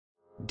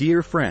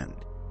Dear friend,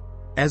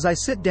 as I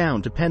sit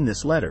down to pen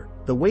this letter,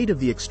 the weight of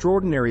the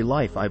extraordinary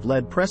life I've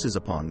led presses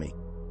upon me,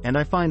 and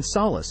I find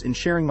solace in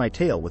sharing my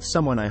tale with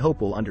someone I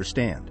hope will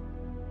understand.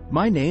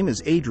 My name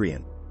is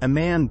Adrian, a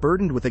man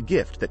burdened with a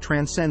gift that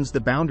transcends the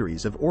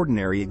boundaries of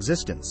ordinary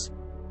existence.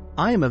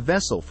 I am a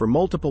vessel for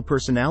multiple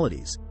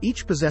personalities,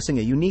 each possessing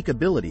a unique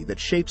ability that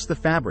shapes the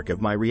fabric of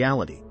my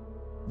reality.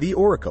 The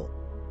Oracle.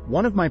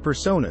 One of my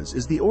personas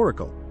is the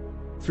Oracle.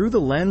 Through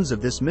the lens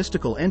of this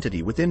mystical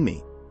entity within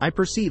me, I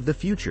perceive the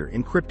future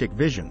in cryptic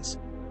visions.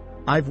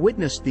 I've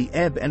witnessed the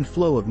ebb and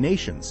flow of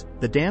nations,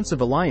 the dance of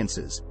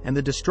alliances, and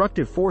the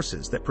destructive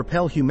forces that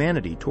propel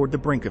humanity toward the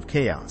brink of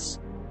chaos.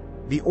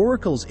 The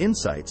Oracle's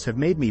insights have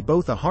made me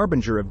both a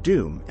harbinger of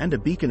doom and a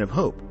beacon of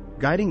hope,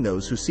 guiding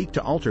those who seek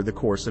to alter the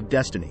course of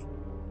destiny.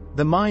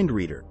 The Mind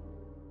Reader.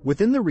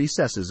 Within the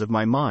recesses of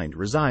my mind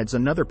resides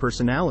another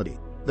personality,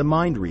 the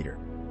Mind Reader.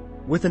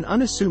 With an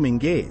unassuming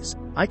gaze,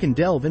 I can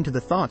delve into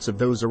the thoughts of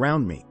those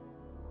around me.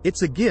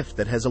 It's a gift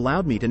that has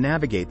allowed me to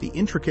navigate the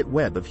intricate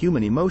web of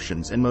human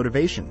emotions and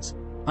motivations,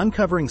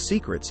 uncovering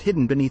secrets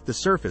hidden beneath the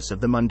surface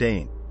of the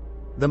mundane.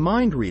 The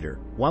Mind Reader,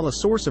 while a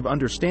source of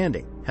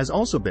understanding, has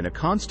also been a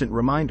constant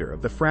reminder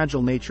of the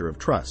fragile nature of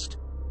trust.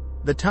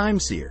 The Time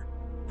Seer.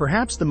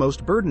 Perhaps the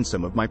most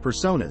burdensome of my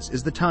personas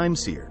is the Time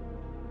Seer.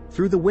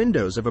 Through the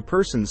windows of a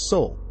person's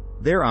soul,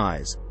 their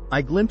eyes,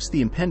 I glimpse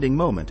the impending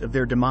moment of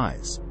their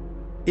demise.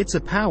 It's a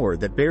power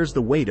that bears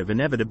the weight of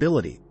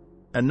inevitability,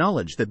 a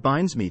knowledge that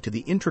binds me to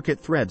the intricate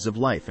threads of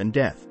life and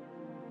death.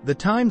 The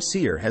Time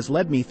Seer has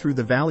led me through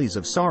the valleys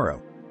of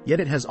sorrow, yet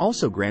it has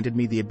also granted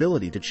me the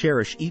ability to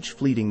cherish each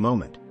fleeting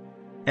moment.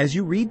 As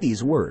you read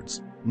these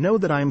words, know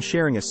that I am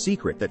sharing a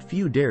secret that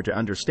few dare to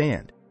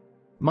understand.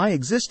 My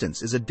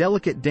existence is a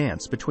delicate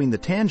dance between the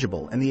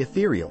tangible and the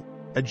ethereal,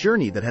 a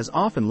journey that has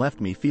often left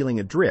me feeling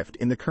adrift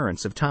in the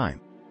currents of time.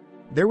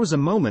 There was a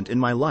moment in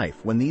my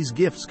life when these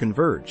gifts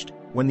converged,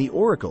 when the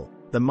Oracle,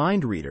 the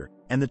Mind Reader,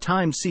 and the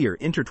Time Seer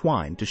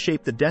intertwined to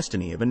shape the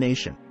destiny of a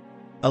nation.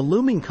 A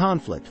looming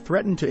conflict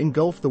threatened to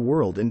engulf the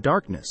world in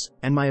darkness,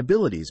 and my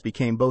abilities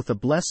became both a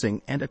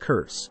blessing and a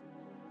curse.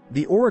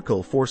 The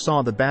Oracle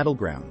foresaw the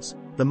battlegrounds,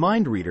 the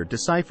Mind Reader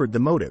deciphered the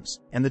motives,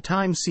 and the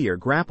Time Seer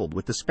grappled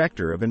with the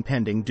specter of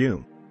impending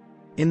doom.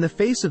 In the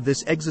face of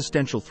this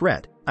existential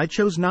threat, I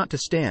chose not to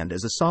stand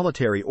as a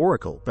solitary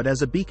oracle but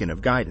as a beacon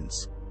of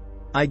guidance.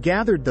 I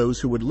gathered those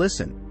who would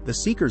listen, the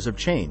seekers of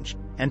change,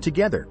 and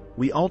together,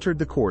 we altered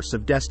the course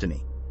of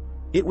destiny.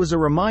 It was a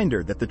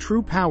reminder that the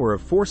true power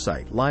of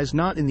foresight lies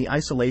not in the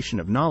isolation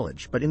of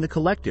knowledge but in the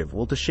collective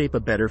will to shape a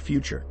better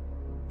future.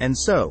 And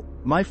so,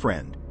 my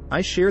friend,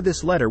 I share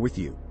this letter with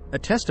you, a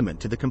testament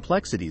to the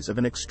complexities of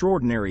an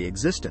extraordinary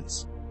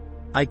existence.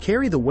 I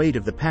carry the weight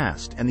of the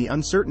past and the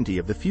uncertainty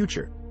of the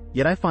future,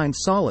 yet I find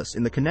solace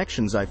in the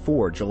connections I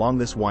forge along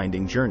this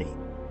winding journey.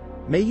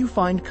 May you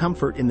find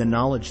comfort in the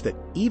knowledge that,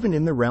 even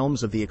in the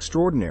realms of the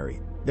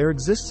extraordinary, there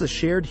exists a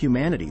shared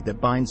humanity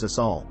that binds us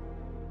all.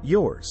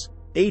 Yours,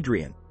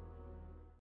 Adrian.